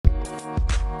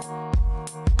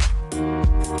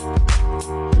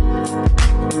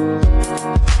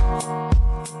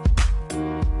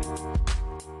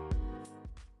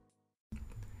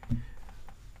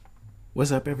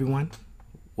What's up, everyone?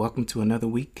 Welcome to another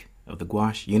week of the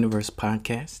Gwash Universe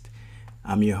podcast.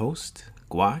 I'm your host,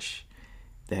 Gwash,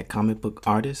 that comic book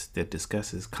artist that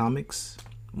discusses comics,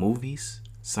 movies,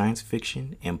 science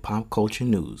fiction, and pop culture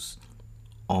news,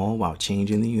 all while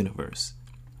changing the universe,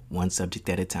 one subject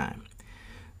at a time.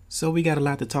 So we got a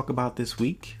lot to talk about this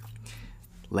week.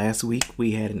 Last week,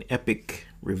 we had an epic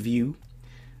review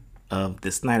of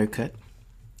the Snyder Cut,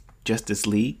 Justice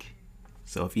League.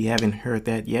 So if you haven't heard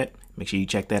that yet, make sure you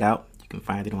check that out. You can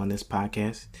find it on this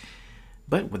podcast.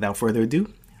 But without further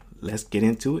ado, let's get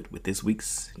into it with this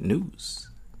week's news.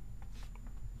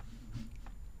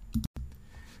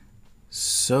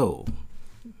 So,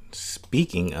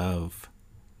 speaking of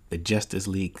the Justice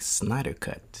League Snyder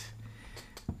Cut,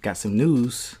 got some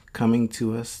news coming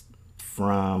to us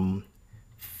from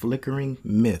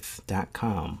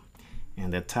flickeringmyth.com.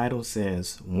 And the title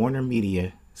says, Warner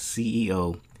Media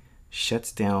CEO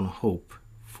shuts down hope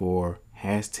for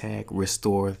hashtag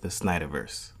restore the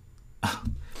Snyderverse.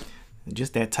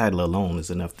 Just that title alone is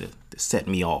enough to set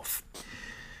me off.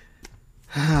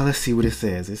 Let's see what it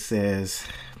says. It says,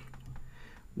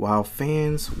 while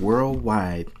fans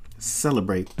worldwide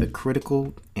celebrate the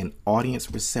critical and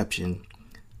audience reception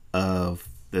of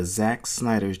the Zack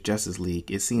Snyder's Justice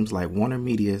League, it seems like Warner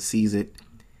Media sees it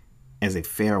as a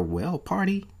farewell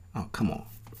party. Oh, come on.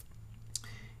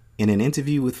 In an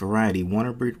interview with Variety,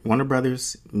 Warner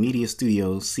Brothers Media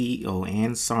Studios CEO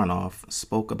Ann Sarnoff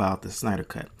spoke about the Snyder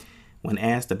Cut. When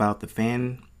asked about the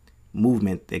fan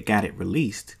movement that got it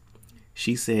released,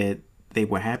 she said they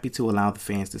were happy to allow the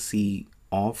fans to see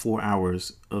all 4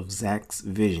 hours of Zack's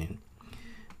vision.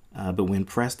 But when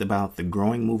pressed about the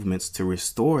growing movements to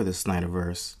restore the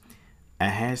Snyderverse, a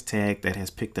hashtag that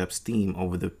has picked up steam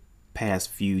over the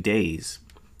past few days,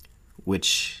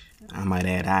 which I might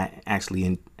add I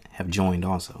actually have joined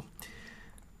also.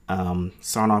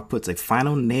 Sarnoff puts a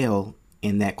final nail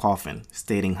in that coffin,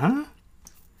 stating,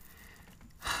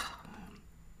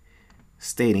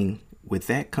 with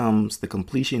that comes the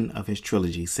completion of his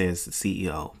trilogy, says the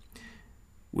CEO.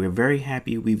 We're very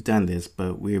happy we've done this,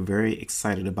 but we're very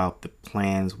excited about the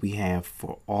plans we have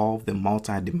for all the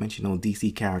multi-dimensional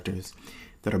DC characters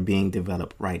that are being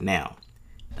developed right now.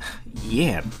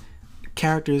 Yeah,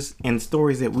 characters and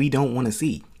stories that we don't want to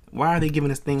see. Why are they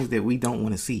giving us things that we don't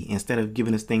want to see instead of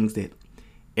giving us things that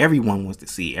everyone wants to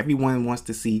see? Everyone wants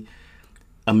to see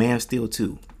a Man of Steel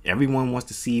 2. Everyone wants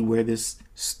to see where this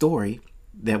story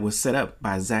that was set up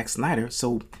by Zack Snyder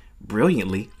so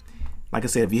brilliantly. Like I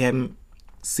said, if you haven't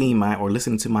seen my or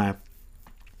listened to my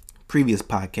previous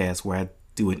podcast where I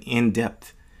do an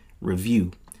in-depth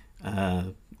review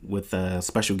with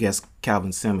special guest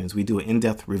Calvin Simmons, we do an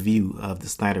in-depth review of the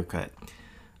Snyder Cut.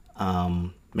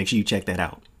 Make sure you check that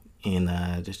out. And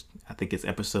I think it's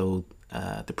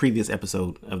the previous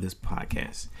episode of this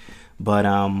podcast. But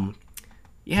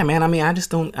yeah, man, I mean, I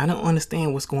don't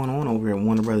understand what's going on over at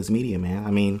Warner Brothers Media, man. I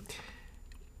mean,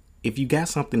 if you got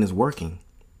something that's working,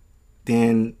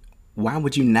 then why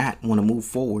would you not want to move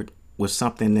forward with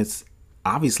something that's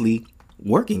obviously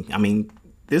working? I mean,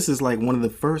 this is like one of the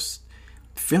first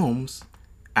films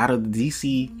out of the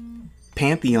DC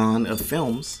pantheon of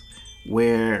films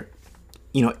where,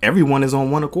 you know, everyone is on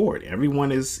one accord.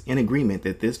 Everyone is in agreement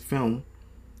that this film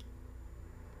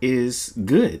is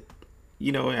good.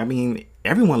 You know, I mean,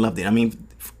 everyone loved it. I mean,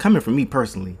 coming from me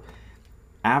personally,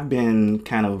 I've been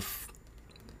kind of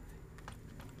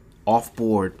off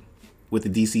board with the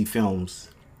DC films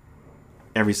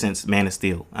ever since Man of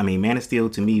Steel. I mean, Man of Steel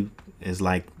to me is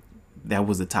like, that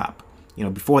was the top. You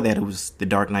know, before that it was the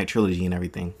Dark Knight trilogy and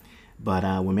everything. But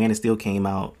when Man of Steel came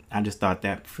out, I just thought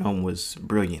that film was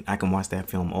brilliant. I can watch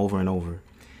that film over and over.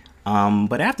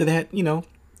 But after that, you know,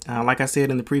 like I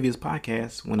said in the previous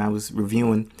podcast, when I was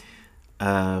reviewing,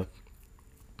 the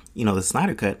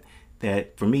Snyder Cut,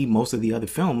 that for me, most of the other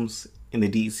films in the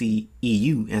DC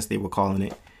EU, as they were calling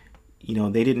it, you know,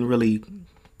 they didn't really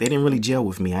gel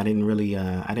with me.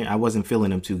 I wasn't feeling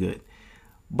them too good.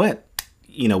 But,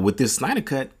 you know, with this Snyder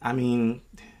Cut, I mean,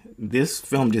 this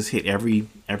film just hit every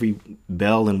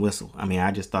bell and whistle. I mean,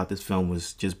 I just thought this film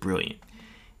was just brilliant.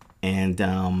 And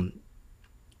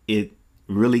it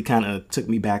really kind of took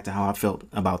me back to how I felt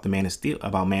about Man of Steel.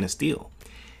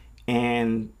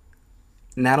 And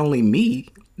not only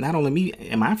me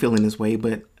am I feeling this way,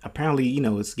 but apparently, you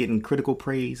know, it's getting critical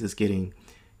praise, it's getting,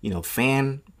 you know,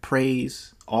 fan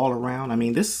praise all around. I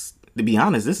mean, to be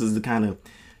honest, this is the kind of,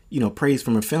 you know, praise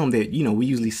from a film that, you know, we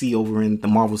usually see over in the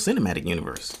Marvel Cinematic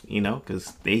Universe, you know,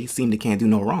 because they seem to can't do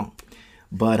no wrong.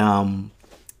 But,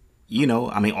 you know,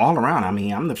 I mean, all around, I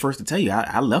mean, I'm the first to tell you,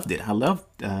 I loved it. I loved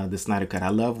the Snyder Cut. I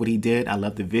love what he did. I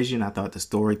love the vision. I thought the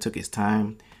story took its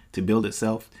time to build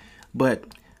itself. But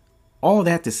all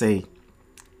that to say,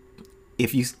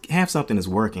 if you have something that's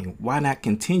working, why not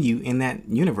continue in that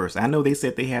universe? I know they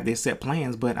said they have their set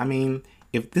plans, but I mean,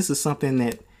 if this is something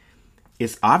that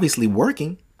is obviously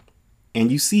working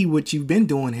and you see what you've been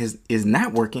doing is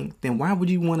not working, then why would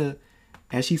you want to,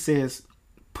 as she says,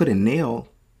 put a nail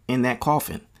in that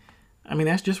coffin? I mean,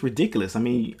 that's just ridiculous. I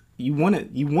mean, you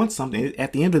want something.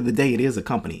 At the end of the day, it is a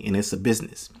company and it's a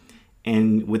business.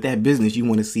 And with that business, you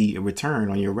want to see a return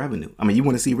on your revenue. I mean, you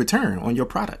want to see a return on your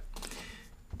product.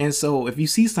 And so if you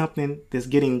see something that's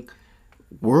getting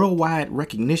worldwide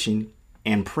recognition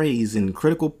and praise and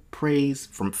critical praise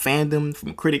from fandom,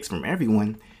 from critics, from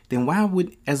everyone, then why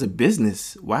would, as a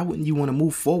business, why wouldn't you want to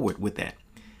move forward with that?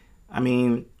 I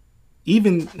mean,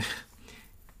 even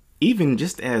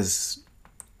just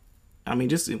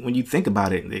when you think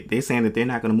about it, they're saying that they're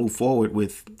not going to move forward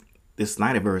with this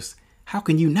Snyderverse. How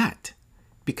can you not?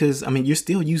 Because, I mean, you're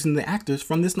still using the actors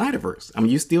from the Snyderverse. I mean,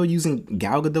 you're still using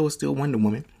Gal Gadot is still Wonder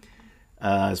Woman.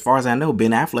 As far as I know,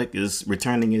 Ben Affleck is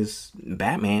returning as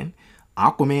Batman.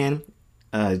 Aquaman,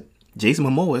 Jason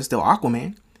Momoa is still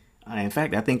Aquaman. In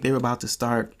fact, I think they're about to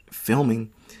start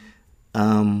filming.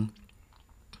 I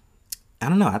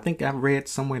don't know. I think I read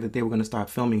somewhere that they were going to start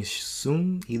filming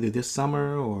soon, either this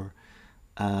summer or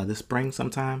this spring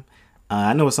sometime.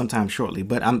 I know it's sometime shortly,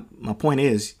 but my point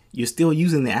is, you're still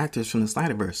using the actors from the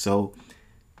Snyderverse. So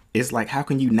it's like, how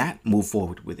can you not move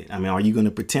forward with it? I mean, are you going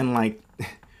to pretend like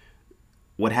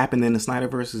what happened in the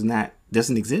Snyderverse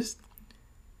doesn't exist?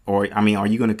 Or, I mean, are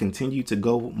you going to continue to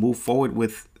move forward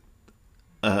with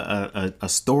a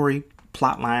story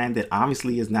plot line that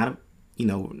obviously is not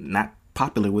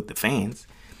popular with the fans?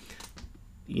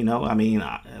 I mean,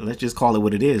 let's just call it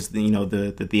what it is.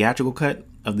 The theatrical cut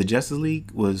of the Justice League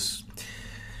was,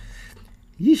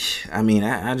 I mean,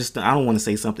 I don't want to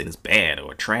say something is bad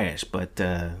or trash, but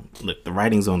look, the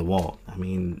writing's on the wall. I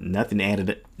mean, nothing added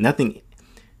up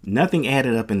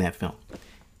in that film.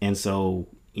 And so,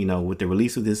 with the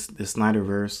release of the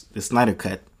Snyderverse, the Snyder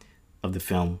cut of the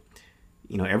film,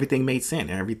 everything made sense.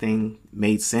 Everything,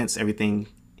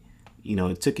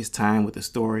 it took its time with the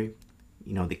story,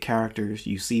 the characters,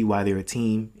 you see why they're a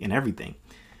team and everything.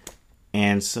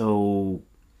 And so,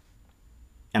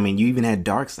 I mean, you even had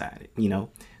Darkseid,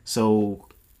 so,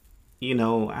 I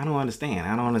don't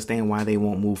understand why they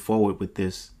won't move forward with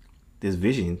this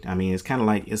vision. I mean, it's kind of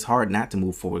like, it's hard not to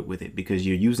move forward with it because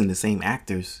you're using the same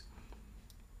actors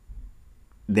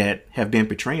that have been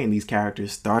portraying these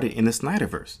characters started in the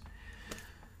Snyderverse.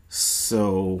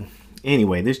 So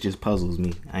anyway, this just puzzles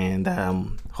me. And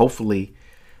hopefully,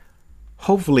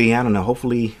 I don't know,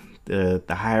 hopefully the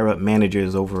higher up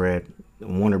managers over at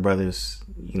Warner Brothers,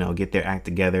 get their act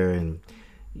together and,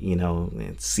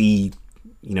 and see,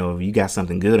 if you got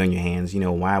something good on your hands,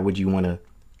 why would you want to,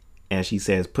 as she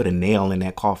says, put a nail in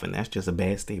that coffin? That's just a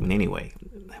bad statement anyway.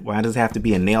 Why does it have to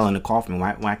be a nail in the coffin?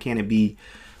 Why can't it be,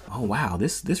 oh wow,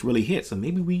 this really hit. So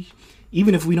maybe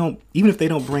even if they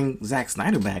don't bring Zack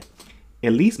Snyder back,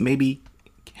 at least maybe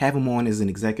have him on as an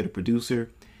executive producer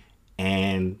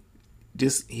and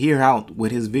just hear out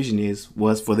what his vision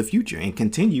was for the future and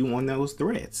continue on those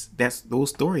threads. That's those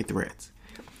story threads.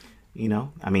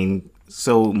 I mean,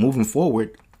 so moving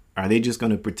forward, are they just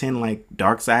going to pretend like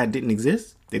Darkseid didn't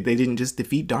exist? That they didn't just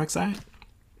defeat Darkseid?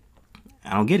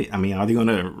 I don't get it. I mean, are they going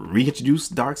to reintroduce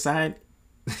Darkseid?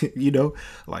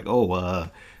 Like, oh,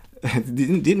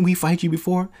 didn't we fight you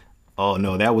before? Oh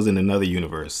no, that was in another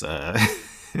universe. I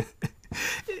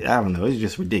don't know. It's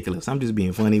just ridiculous. I'm just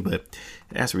being funny, but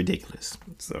that's ridiculous.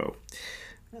 So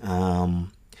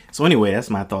anyway, that's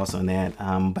my thoughts on that.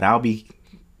 But I'll be,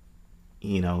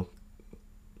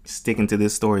 sticking to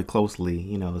this story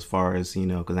closely, as far as,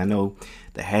 because I know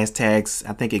the hashtags,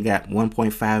 I think it got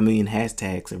 1.5 million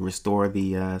hashtags to restore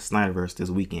the Snyderverse this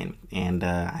weekend. And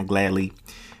I gladly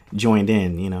joined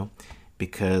in,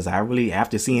 because I really,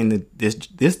 after seeing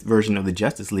this version of the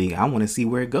Justice League, I want to see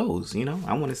where it goes.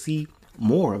 I want to see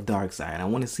more of Darkseid. I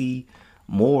want to see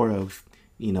more of,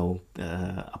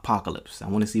 Apocalypse. I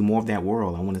want to see more of that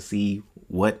world. I want to see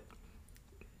what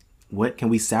can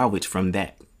we salvage from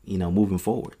that, moving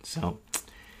forward. So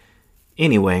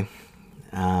anyway,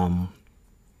 I'll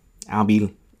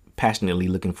be passionately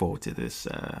looking forward to this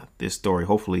story.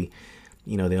 Hopefully,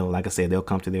 they'll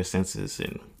come to their senses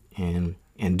and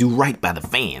do right by the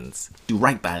fans, do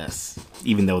right by us,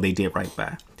 even though they did right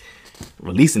by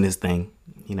releasing this thing,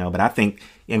 but I think,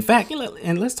 in fact,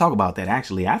 and let's talk about that.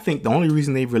 Actually, I think the only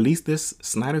reason they've released this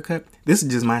Snyder cut, this is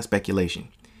just my speculation.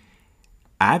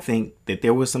 I think that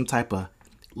there was some type of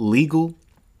legal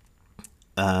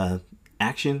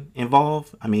action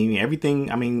involved. I mean,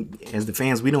 everything. I mean, as the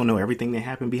fans, we don't know everything that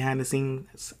happened behind the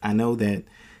scenes. I know that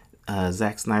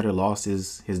Zack Snyder lost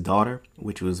his daughter,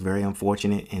 which was very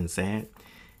unfortunate and sad.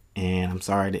 And I'm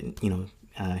sorry that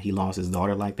he lost his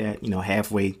daughter like that.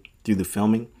 Halfway through the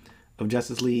filming of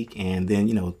Justice League, and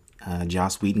then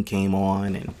Joss Whedon came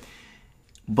on,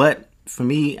 but for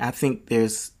me, I think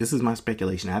this is my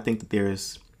speculation. I think that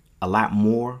there's a lot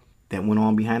more that went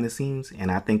on behind the scenes, and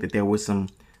I think that there was some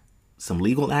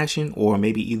legal action, or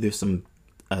maybe either some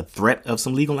threat of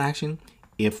some legal action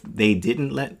if they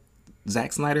didn't let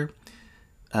Zack Snyder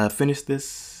finish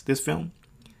this film.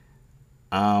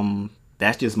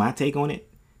 That's just my take on it,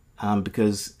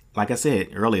 because like I said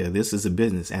earlier, this is a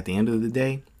business. At the end of the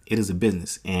day, it is a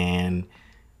business, and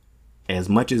as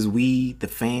much as we, the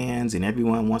fans, and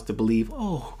everyone wants to believe,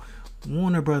 oh,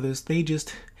 Warner Brothers, they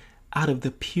just, out of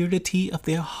the purity of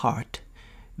their heart,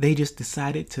 they just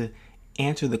decided to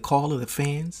answer the call of the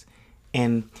fans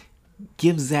and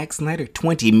give Zack Snyder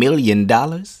 $20 million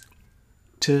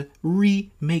to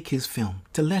remake his film,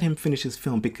 to let him finish his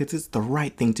film because it's the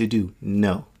right thing to do.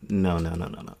 No,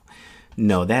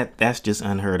 that's just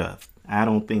unheard of. I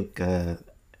don't think,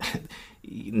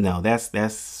 no, that's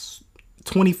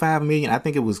 25 million. I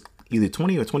think it was either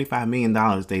 20 or 25 million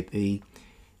dollars they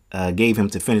gave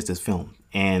him to finish this film.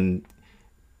 And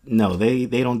no, they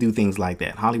don't do things like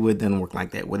that. Hollywood doesn't work like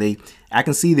that. Where I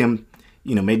can see them,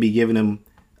 maybe giving them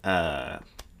a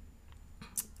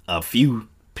few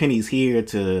pennies here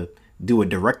to do a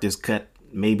director's cut,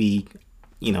 maybe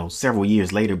several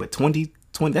years later. But 20,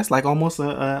 that's like almost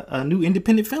a new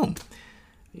independent film.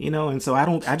 And so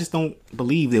I just don't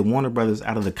believe that Warner Brothers,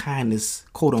 out of the kindness,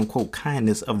 quote unquote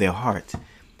kindness of their heart,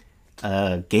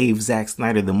 gave Zack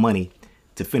Snyder the money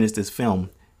to finish this film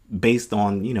based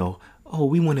on, oh,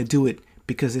 we want to do it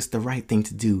because it's the right thing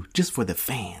to do just for the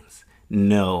fans.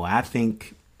 No, I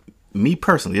think, me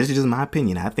personally, this is just my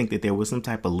opinion, I think that there was some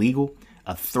type of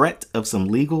a threat of some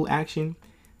legal action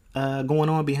going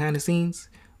on behind the scenes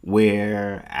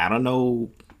where I don't know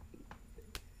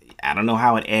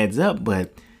how it adds up,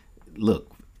 but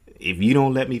look, if you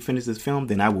don't let me finish this film,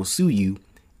 then I will sue you,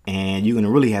 and you're going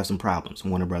to really have some problems,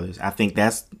 Warner Brothers. I think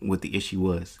that's what the issue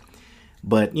was.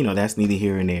 But, that's neither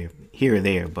here or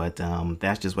there. But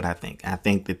that's just what I think. I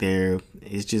think that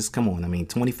it's just, come on. I mean,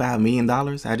 $25 million.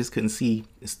 I just couldn't see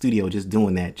the studio just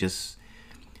doing that just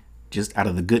out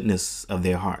of the goodness of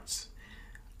their hearts.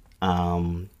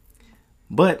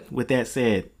 But with that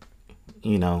said,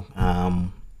 I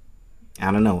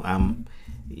don't know. I'm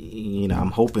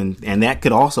hoping, and that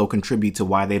could also contribute to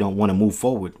why they don't want to move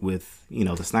forward with, the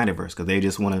Snyderverse, because they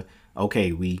just want to,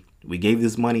 okay, we gave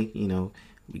this money,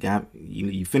 we got,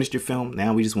 you finished your film.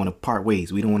 Now we just want to part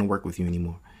ways. We don't want to work with you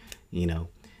anymore,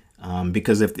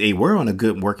 because if they were on a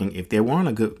good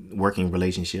working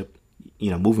relationship,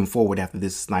 moving forward after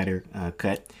this Snyder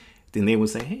cut, then they would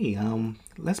say, hey,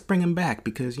 let's bring him back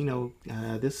because,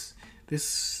 this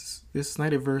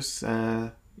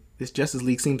Snyderverse, this Justice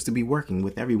League seems to be working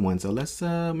with everyone. So let's,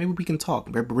 maybe we can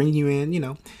talk, bring you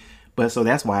in, But so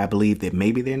that's why I believe that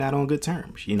maybe they're not on good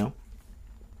terms,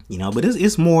 But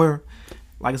it's more,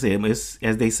 like I said, it's,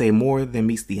 as they say, more than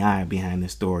meets the eye behind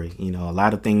this story. A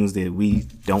lot of things that we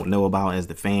don't know about as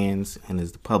the fans and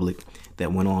as the public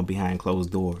that went on behind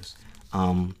closed doors,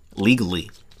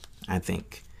 legally, I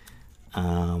think.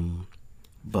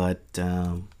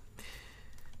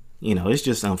 It's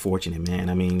just unfortunate, man.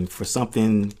 I mean, for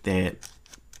something that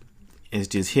is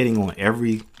just hitting on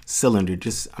every cylinder,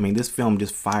 this film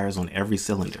just fires on every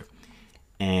cylinder,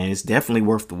 and it's definitely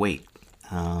worth the wait.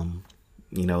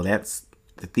 That's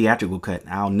the theatrical cut.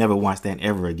 I'll never watch that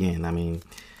ever again. I mean,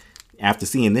 after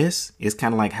seeing this, it's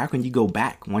kind of like, how can you go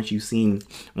back once you've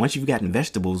gotten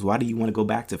vegetables? Why do you want to go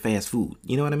back to fast food?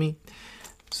 You know what I mean?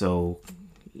 So,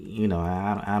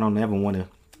 I don't ever want to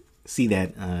see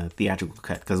that theatrical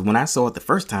cut, because when I saw it the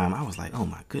first time, I was like, oh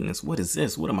my goodness, what is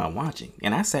this? What am I watching?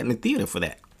 And I sat in the theater for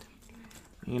that.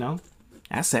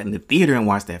 I sat in the theater and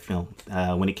watched that film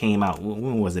when it came out.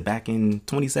 When was it? Back in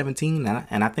 2017,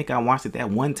 and I think I watched it that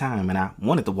one time, and I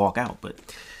wanted to walk out, but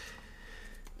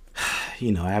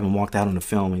I haven't walked out on the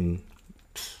film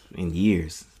in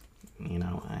years,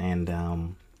 and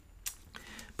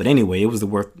but anyway, it was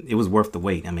worth the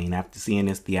wait. I mean, after seeing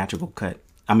this theatrical cut,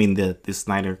 this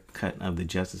Snyder cut of the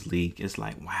Justice League, it's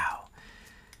like, wow,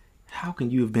 how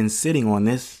can you have been sitting on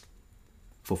this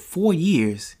for 4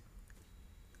 years,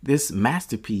 this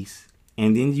masterpiece,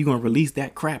 and then you're going to release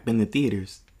that crap in the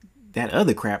theaters, that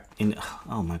other crap, and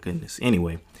oh my goodness.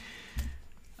 Anyway,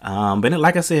 but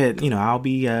like I said, I'll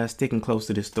be sticking close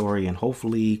to this story, and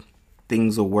hopefully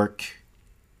things will work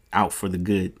out for the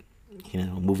good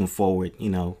moving forward,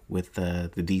 with the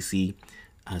DC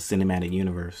cinematic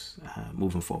universe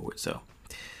moving forward. So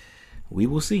we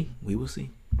will see. We will see.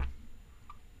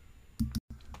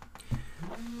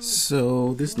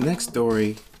 So this next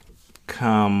story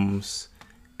comes.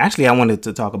 Actually, I wanted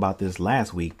to talk about this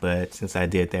last week, but since I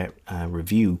did that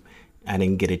review, I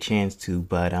didn't get a chance to.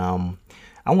 But I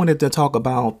wanted to talk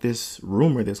about this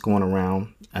rumor that's going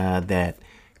around that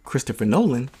Christopher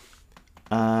Nolan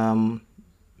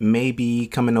may be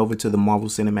coming over to the Marvel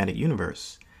Cinematic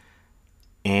Universe.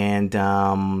 And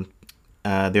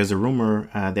there's a rumor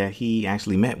that he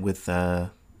actually met with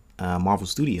Marvel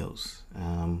Studios,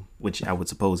 which I would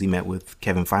suppose he met with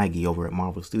Kevin Feige over at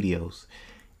Marvel Studios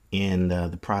in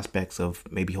the prospects of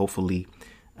maybe hopefully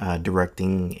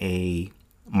directing a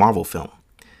Marvel film.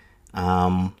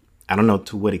 I don't know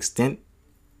to what extent,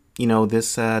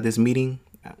 this meeting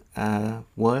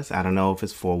was. I don't know if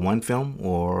it's for one film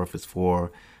or if it's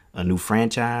for a new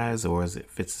franchise or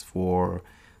if it's for,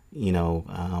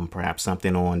 perhaps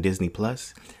something on Disney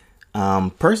Plus.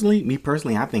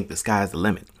 Personally, I think the sky's the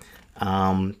limit.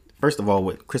 First of all,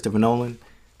 with Christopher Nolan,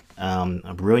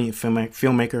 a brilliant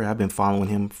filmmaker. I've been following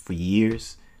him for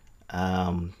years.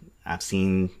 I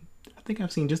think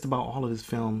I've seen just about all of his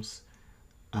films.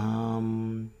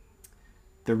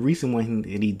 The recent one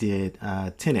that he did,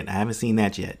 Tenet, I haven't seen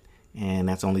that yet, and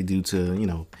that's only due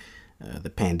to the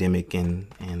pandemic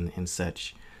and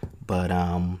such. But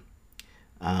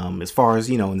as far as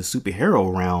in the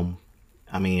superhero realm,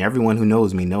 I mean, everyone who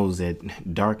knows me knows that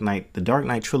the Dark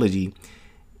Knight trilogy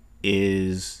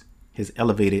has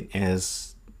elevated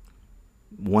as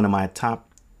one of my top,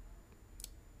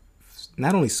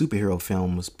 not only superhero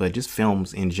films, but just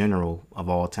films in general of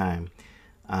all time.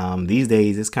 These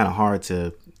days, it's kind of hard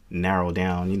to narrow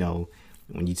down,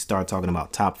 when you start talking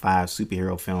about top 5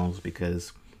 superhero films,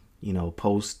 because,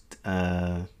 post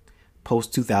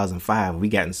 2005,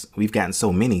 we've gotten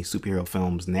so many superhero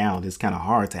films now. It's kind of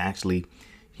hard to actually,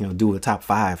 do a top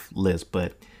 5 list.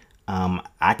 But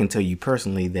I can tell you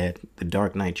personally that the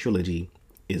Dark Knight trilogy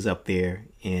is up there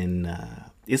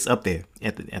it's up there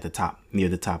at the top, near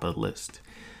the top of the list.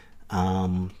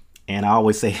 And I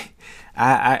always say,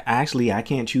 I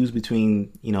can't choose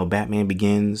between, Batman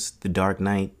Begins, The Dark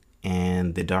Knight,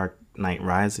 and The Dark Knight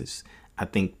Rises. I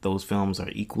think those films are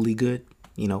equally good,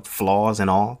 flaws and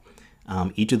all.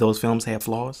 Each of those films have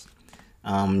flaws.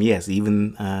 Yes,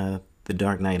 even The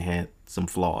Dark Knight had some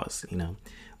flaws,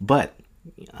 but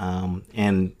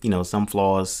and some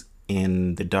flaws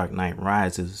in The Dark Knight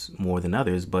Rises more than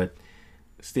others, but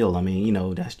still, I mean,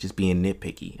 that's just being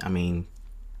nitpicky. I mean,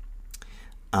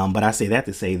 but I say that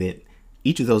to say that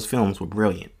each of those films were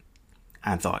brilliant,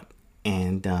 I thought.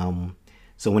 And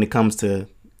so when it comes to,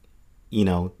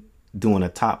 doing a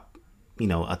top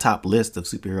list of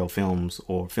superhero films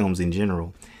or films in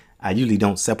general, I usually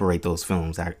don't separate those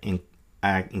films. I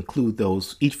include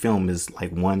those. Each film is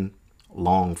like one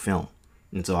long film.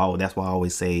 And so that's why I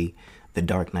always say the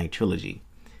Dark Knight trilogy.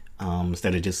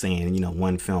 Instead of just saying,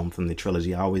 one film from the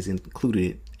trilogy, I always included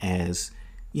it as,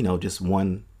 just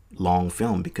one long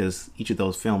film, because each of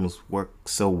those films work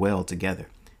so well together.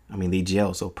 I mean, they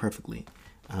gel so perfectly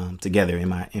together, in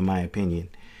my opinion.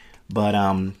 But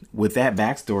with that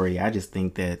backstory, I just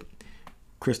think that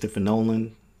Christopher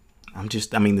Nolan,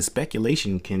 the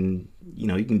speculation can,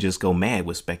 you can just go mad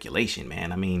with speculation,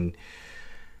 man. I mean,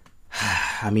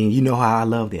 how I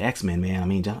love the X-Men, man. I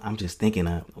mean, I'm just thinking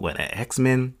of an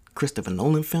X-Men Christopher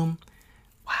Nolan film.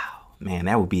 Wow, man,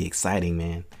 that would be exciting,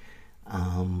 man.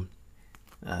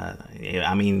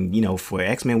 For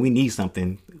X-Men, we need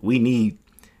something. We need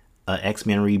a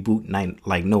X-Men reboot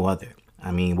like no other.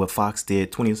 I mean, what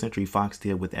 20th Century Fox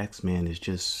did with X-Men is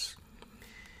just,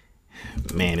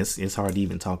 man, it's hard to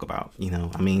even talk about.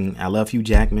 I love Hugh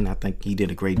Jackman. I think he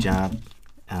did a great job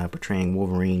portraying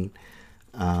Wolverine.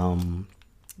 I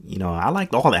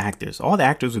liked all the actors. All the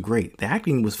actors were great. The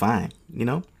acting was fine.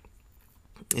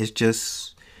 It's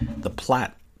just the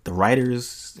plot, the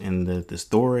writers, and the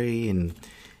story, and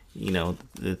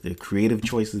the creative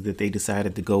choices that they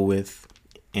decided to go with,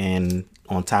 and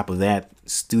on top of that,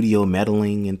 studio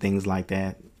meddling and things like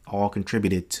that, all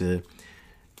contributed to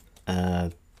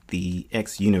the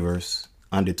X universe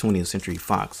under 20th Century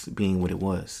Fox being what it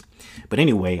was. But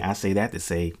anyway, I say that to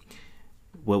say,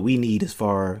 what we need as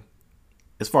far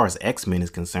as X-Men is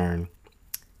concerned,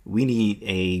 we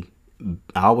need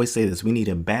I always say this, we need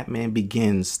a Batman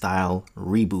Begins style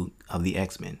reboot of the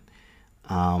X-Men.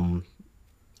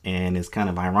 And it's kind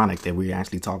of ironic that we're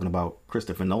actually talking about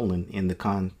Christopher Nolan in the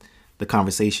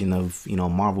conversation of, the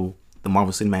Marvel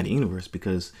Cinematic Universe,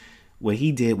 because what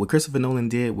Christopher Nolan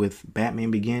did with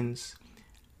Batman Begins,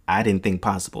 I didn't think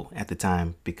possible at the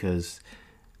time because,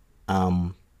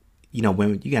 when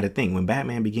you got to think when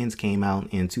Batman Begins came out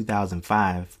in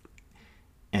 2005,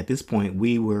 at this point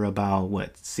we were about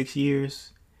what 6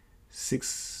 years,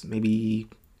 maybe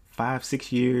 5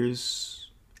 6 years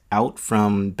out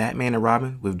from Batman and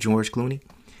Robin with George Clooney,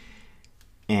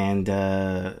 and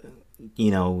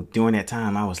during that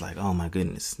time I was like, oh my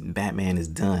goodness, Batman is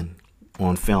done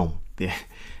on film. They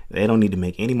don't need to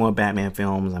make any more Batman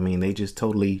films. I mean, they just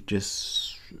totally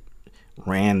just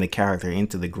ran the character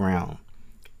into the ground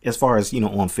as far as,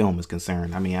 on film is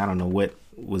concerned. I mean, I don't know what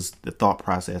was the thought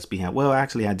process behind. Well,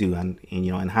 actually I do. And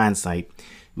in hindsight,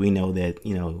 we know that,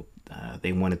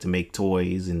 they wanted to make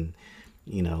toys and,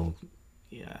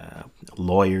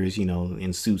 lawyers,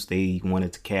 in suits, they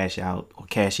wanted to cash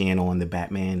in on the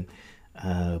Batman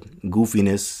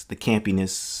goofiness, the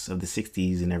campiness of the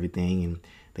 60s and everything. And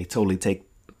they totally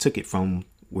took it from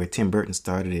where Tim Burton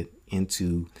started it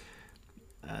into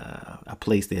a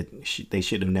place that they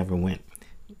should have never went,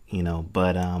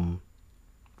 but I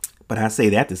say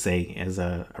that to say as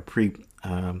a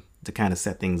to kind of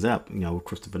set things up, with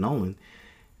Christopher Nolan,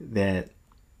 that,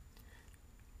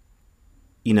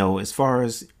 as far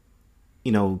as,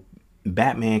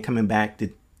 Batman coming back to,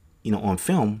 on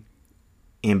film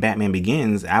in Batman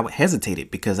Begins, I hesitated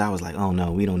because I was like, oh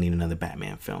no, we don't need another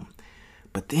Batman film.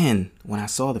 But then when I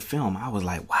saw the film, I was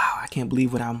like, wow, I can't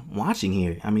believe what I'm watching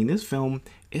here. I mean, this film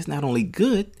is not only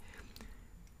good.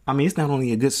 I mean, it's not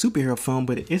only a good superhero film,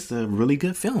 but it's a really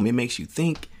good film. It makes you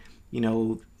think,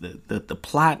 the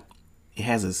plot, it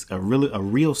has a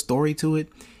real story to it.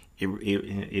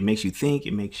 It makes you think,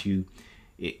 it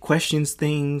questions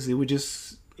things. It was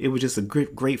just a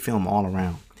great film all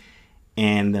around.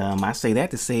 And I say that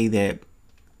to say that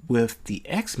with the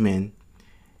X-Men,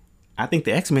 I think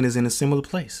the X-Men is in a similar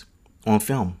place on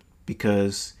film,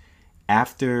 because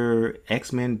after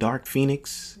X-Men Dark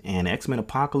Phoenix and X-Men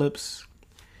Apocalypse,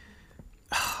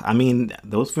 I mean,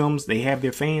 those films, they have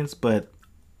their fans, but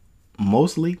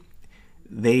mostly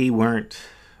they weren't.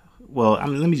 Well, I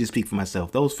mean, let me just speak for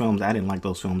myself. Those films, I didn't like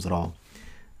those films at all.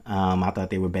 I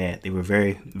thought they were bad. They were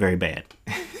very, very bad.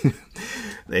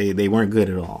 They weren't good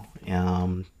at all.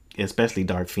 Especially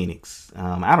Dark Phoenix.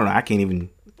 I don't know. I can't even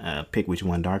pick which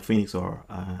one, Dark Phoenix or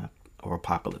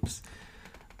Apocalypse.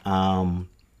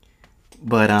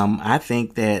 But I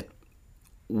think that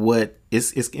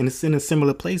it's in a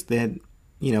similar place that,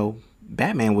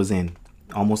 Batman was in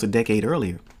almost a decade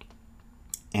earlier.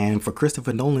 And for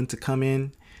Christopher Nolan to come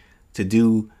in to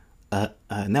do not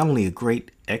only a great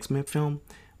X-Men film,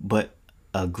 but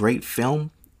a great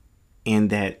film in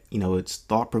that, it's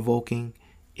thought-provoking,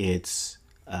 it's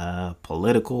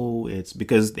political. It's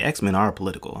because the X-Men are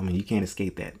political. I mean, you can't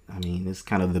escape that. I mean, it's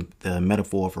kind of the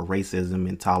metaphor for racism,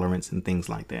 intolerance, and things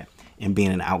like that, and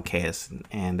being an outcast.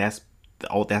 And that's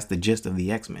the gist of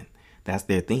the X-Men. That's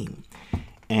their theme.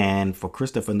 And for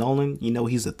Christopher Nolan,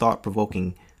 he's a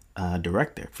thought-provoking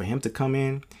director. For him to come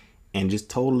in and just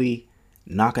totally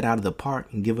knock it out of the park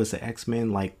and give us an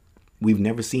X-Men like we've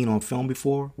never seen on film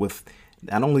before, with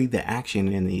not only the action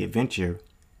and the adventure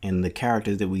and the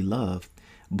characters that we love,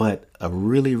 but a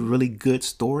really, really good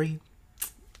story.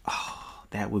 Oh,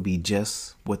 that would be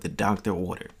just what the doctor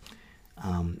ordered,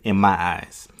 in my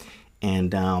eyes.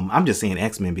 And I'm just saying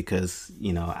X-Men because,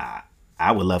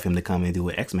 I would love him to come and do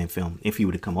an X-Men film if he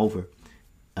were to come over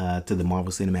to the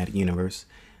Marvel Cinematic Universe.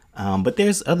 But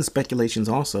there's other speculations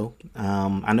also.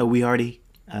 I know we already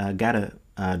got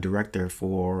a director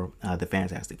for the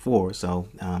Fantastic Four, so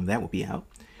that will be out.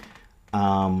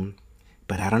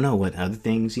 But I don't know what other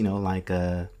things, like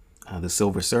the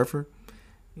Silver Surfer,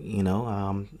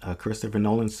 Christopher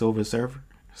Nolan's Silver Surfer.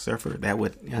 That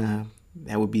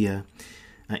would be an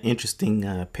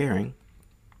interesting pairing.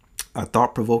 A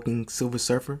thought-provoking Silver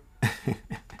Surfer.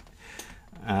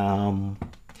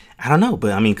 I don't know,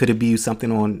 but I mean, could it be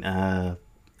something on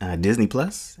Disney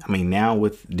Plus? I mean, now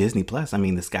with Disney Plus, I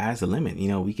mean, the sky's the limit.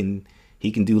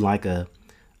 He can do like a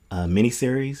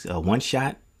miniseries, a one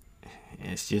shot.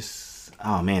 It's just,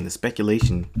 oh man, the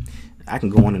speculation. I can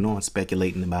go on and on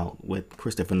speculating about what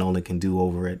Christopher Nolan can do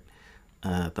over at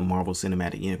the Marvel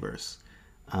Cinematic Universe.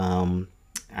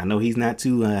 I know he's not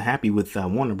too happy with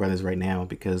Warner Brothers right now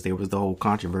because there was the whole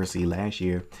controversy last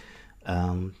year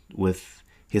with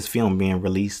his film being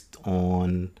released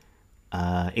on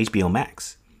HBO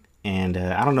Max. And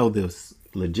I don't know the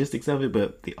logistics of it,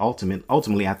 but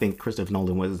ultimately, I think Christopher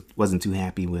Nolan wasn't too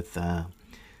happy with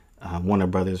Warner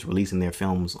Brothers releasing their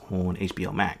films on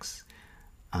HBO Max.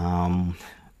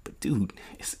 But dude,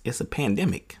 it's a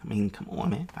pandemic. I mean, come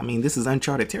on, man. I mean, this is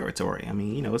uncharted territory. I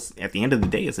mean, it's at the end of the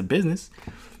day, it's a business.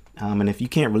 And if you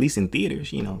can't release in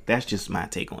theaters, that's just my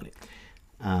take on it.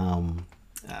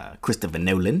 Christopher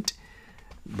Nolan.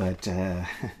 But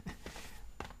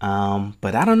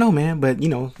but I don't know, man. But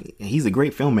he's a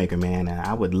great filmmaker, man.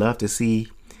 I would love to see.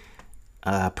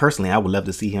 Personally, I would love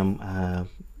to see him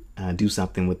do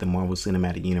something with the Marvel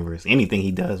Cinematic Universe. Anything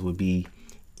he does would be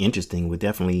interesting. Would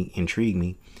definitely intrigue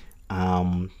me.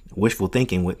 Wishful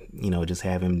thinking would just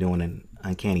have him doing an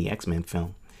Uncanny X-Men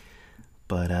film.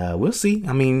 But we'll see.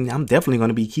 I mean, I'm definitely going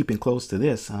to be keeping close to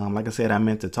this. Like I said, I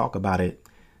meant to talk about it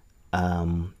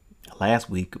last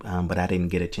week, but I didn't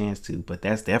get a chance to. But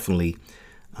that's definitely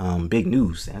big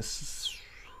news.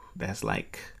 That's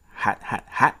like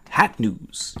hot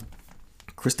news.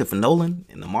 Christopher Nolan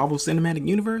in the Marvel Cinematic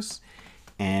Universe,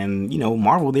 and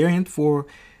Marvel, they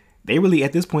really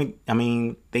at this point. I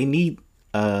mean, they need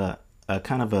a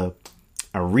kind of a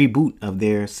reboot of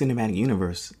their cinematic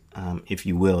universe, if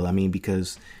you will. I mean,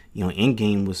 because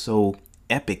Endgame was so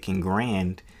epic and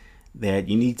grand that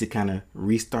you need to kind of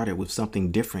restart it with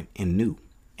something different and new.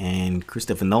 And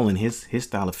Christopher Nolan, his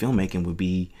style of filmmaking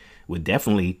would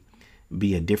definitely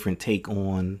be a different take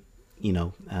on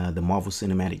the Marvel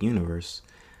Cinematic Universe.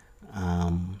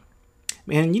 And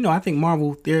I think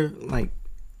Marvel, they're like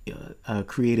a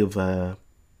creative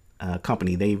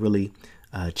company. They really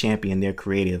champion their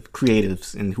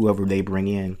creatives and whoever they bring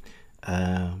in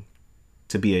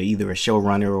to be either a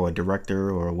showrunner or a director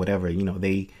or whatever.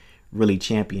 They really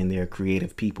champion their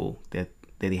creative people that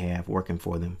they have working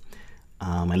for them,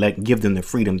 and give them the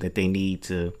freedom that they need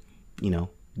to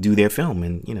do their film,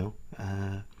 and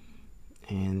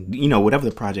whatever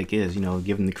the project is,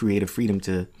 give them the creative freedom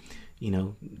to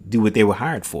do what they were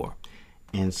hired for.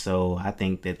 And so I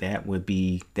think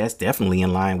that's definitely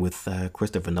in line with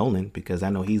Christopher Nolan, because I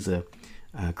know he's a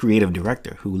creative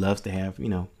director who loves to have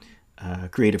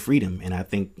creative freedom. And I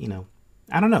think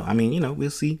I don't know. I mean, we'll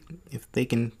see if they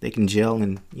can gel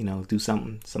and do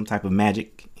some type of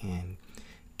magic and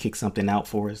kick something out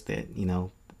for us that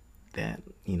all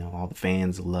the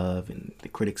fans will love and the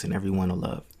critics and everyone will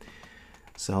love.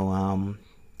 So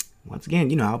once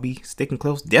again, I'll be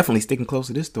definitely sticking close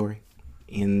to this story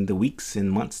in the weeks and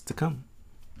months to come.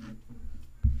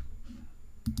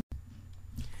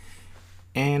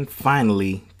 And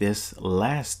finally, this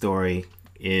last story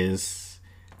is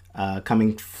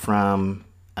coming from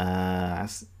I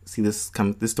see this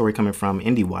story coming from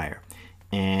IndieWire,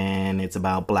 and it's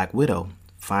about Black Widow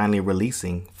finally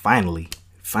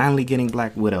getting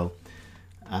Black Widow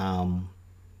on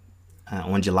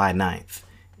July 9th.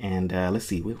 And let's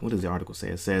see, what does the article say?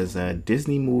 It says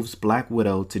Disney moves Black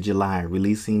Widow to July,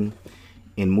 releasing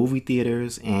in movie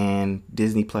theaters and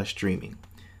Disney Plus streaming.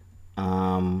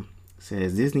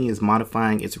 Says Disney is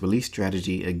modifying its release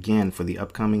strategy again for the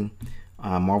upcoming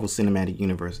Marvel Cinematic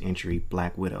Universe entry,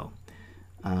 Black Widow.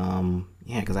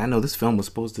 Because I know this film was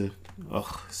supposed to,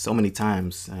 so many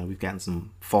times we've gotten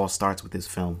some false starts with this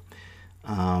film.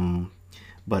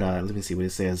 But let me see what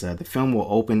it says. The film will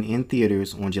open in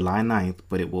theaters on July 9th,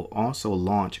 but it will also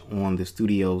launch on the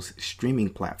studio's streaming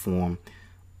platform,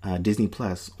 Disney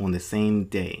Plus, on the same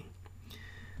day.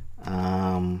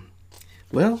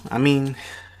 Well, I mean,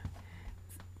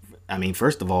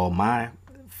 first of all, my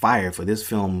fire for this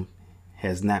film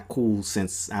has not cooled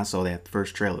since I saw that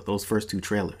first trailer, those first two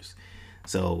trailers.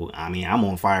 So, I mean, I'm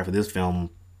on fire for this film.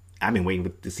 I've been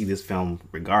waiting to see this film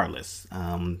regardless.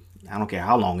 I don't care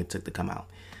how long it took to come out,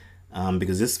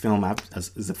 because this film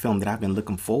is a film that I've been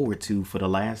looking forward to for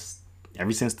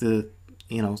ever since the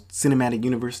cinematic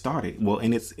universe started. Well,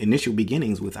 in its initial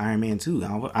beginnings with Iron Man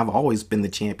 2, I've always been the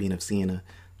champion of seeing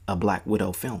a Black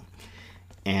Widow film,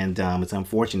 and it's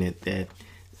unfortunate that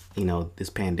this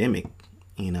pandemic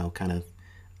kind of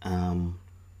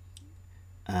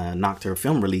knocked her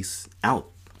film release out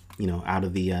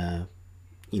of the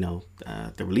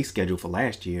the release schedule for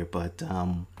last year. But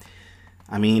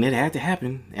I mean, it had to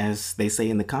happen, as they say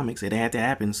in the comics. It had to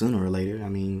happen sooner or later. I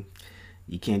mean,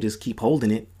 you can't just keep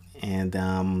holding it. And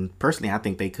personally, I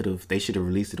think they should have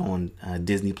released it on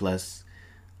Disney Plus,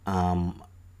 a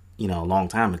long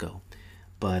time ago.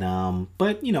 But I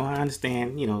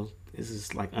understand. This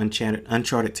is like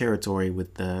uncharted territory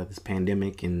with this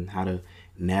pandemic and how to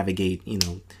navigate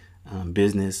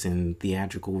business and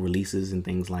theatrical releases and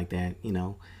things like that.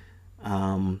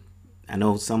 I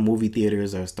know some movie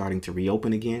theaters are starting to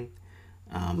reopen again.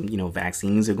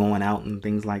 Vaccines are going out and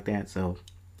things like that. So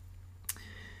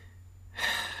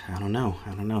I don't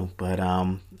know. But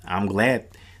I'm glad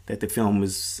that the film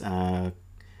is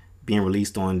being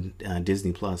released on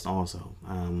Disney Plus also.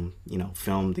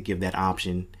 Film to give that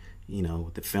option,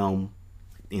 the film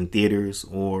in theaters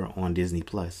or on Disney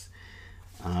Plus.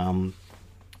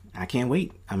 I can't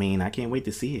wait. I mean, I can't wait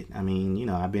to see it. I mean,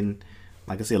 I've been,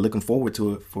 like I said, looking forward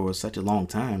to it for such a long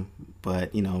time.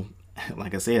 But,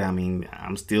 like I said, I mean,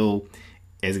 I'm still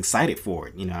as excited for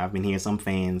it. I've been hearing some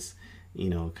fans,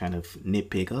 kind of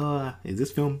nitpick. Oh, is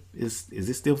this film is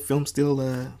this still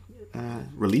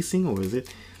releasing, or are they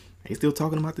still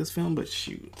talking about this film? But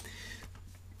shoot,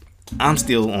 I'm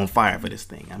still on fire for this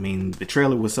thing. I mean, the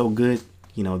trailer was so good.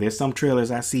 There's some trailers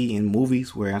I see in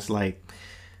movies where it's like,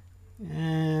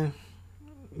 I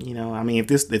mean, if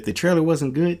the trailer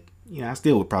wasn't good, I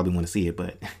still would probably want to see it.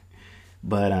 But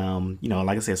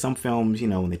like I said, some films,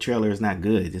 when the trailer is not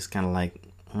good, it's kind of like,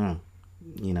 and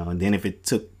then if it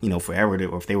took, forever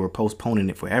or if they were postponing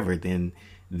it forever, then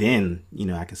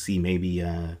I could see maybe,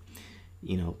 the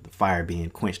fire being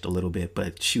quenched a little bit.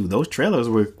 But shoot, those trailers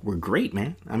were great,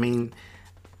 man. I mean,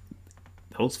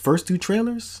 those first two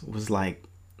trailers was like,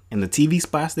 and the TV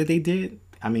spots that they did,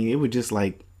 I mean, it was just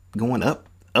like going up.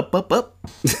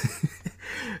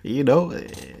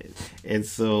 And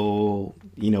so,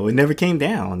 it never came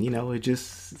down. It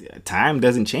just, time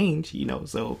doesn't change,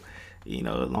 so,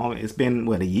 long it's been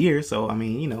a year, so I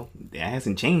mean, it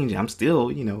hasn't changed. I'm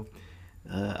still,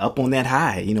 up on that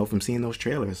high, from seeing those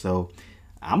trailers. So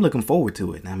I'm looking forward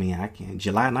to it. I mean,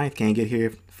 July 9th can't get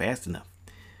here fast enough.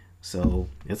 So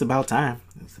it's about time.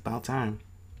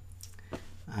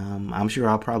 I'm sure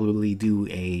I'll probably do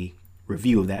a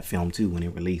review of that film too when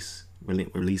it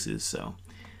releases. So,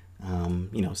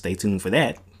 stay tuned for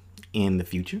that in the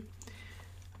future.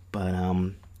 But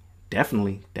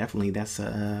definitely that's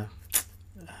in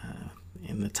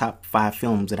the top 5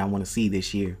 films that I want to see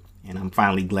this year, and I'm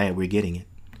finally glad we're getting it.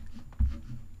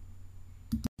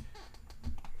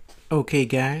 Okay,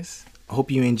 guys, I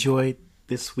hope you enjoyed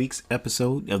this week's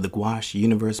episode of the Gwash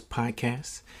Universe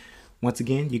podcast. Once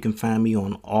again, you can find me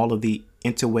on all of the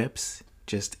interwebs,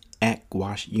 just at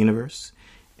Gwash Universe.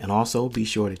 And also be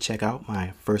sure to check out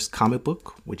my first comic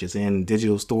book, which is in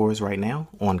digital stores right now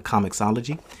on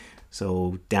Comixology.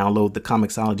 So download the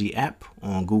Comixology app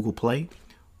on Google Play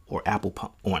or Apple,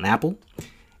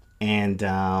 and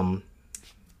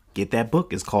get that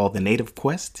book. It's called The Native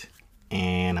Quest,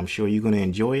 and I'm sure you're going to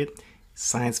enjoy it.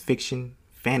 Science fiction,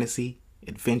 fantasy,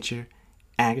 adventure,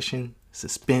 action,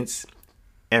 suspense,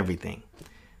 everything.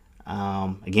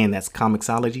 Again, that's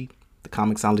Comixology, the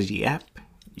Comixology app.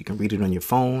 You can read it on your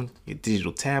phone, your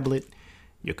digital tablet,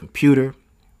 your computer,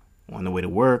 on the way to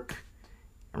work,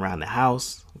 around the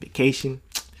house, vacation.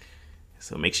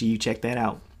 So make sure you check that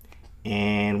out.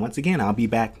 And once again, I'll be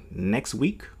back next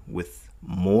week with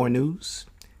more news.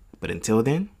 But until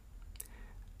then,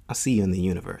 I'll see you in the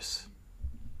universe.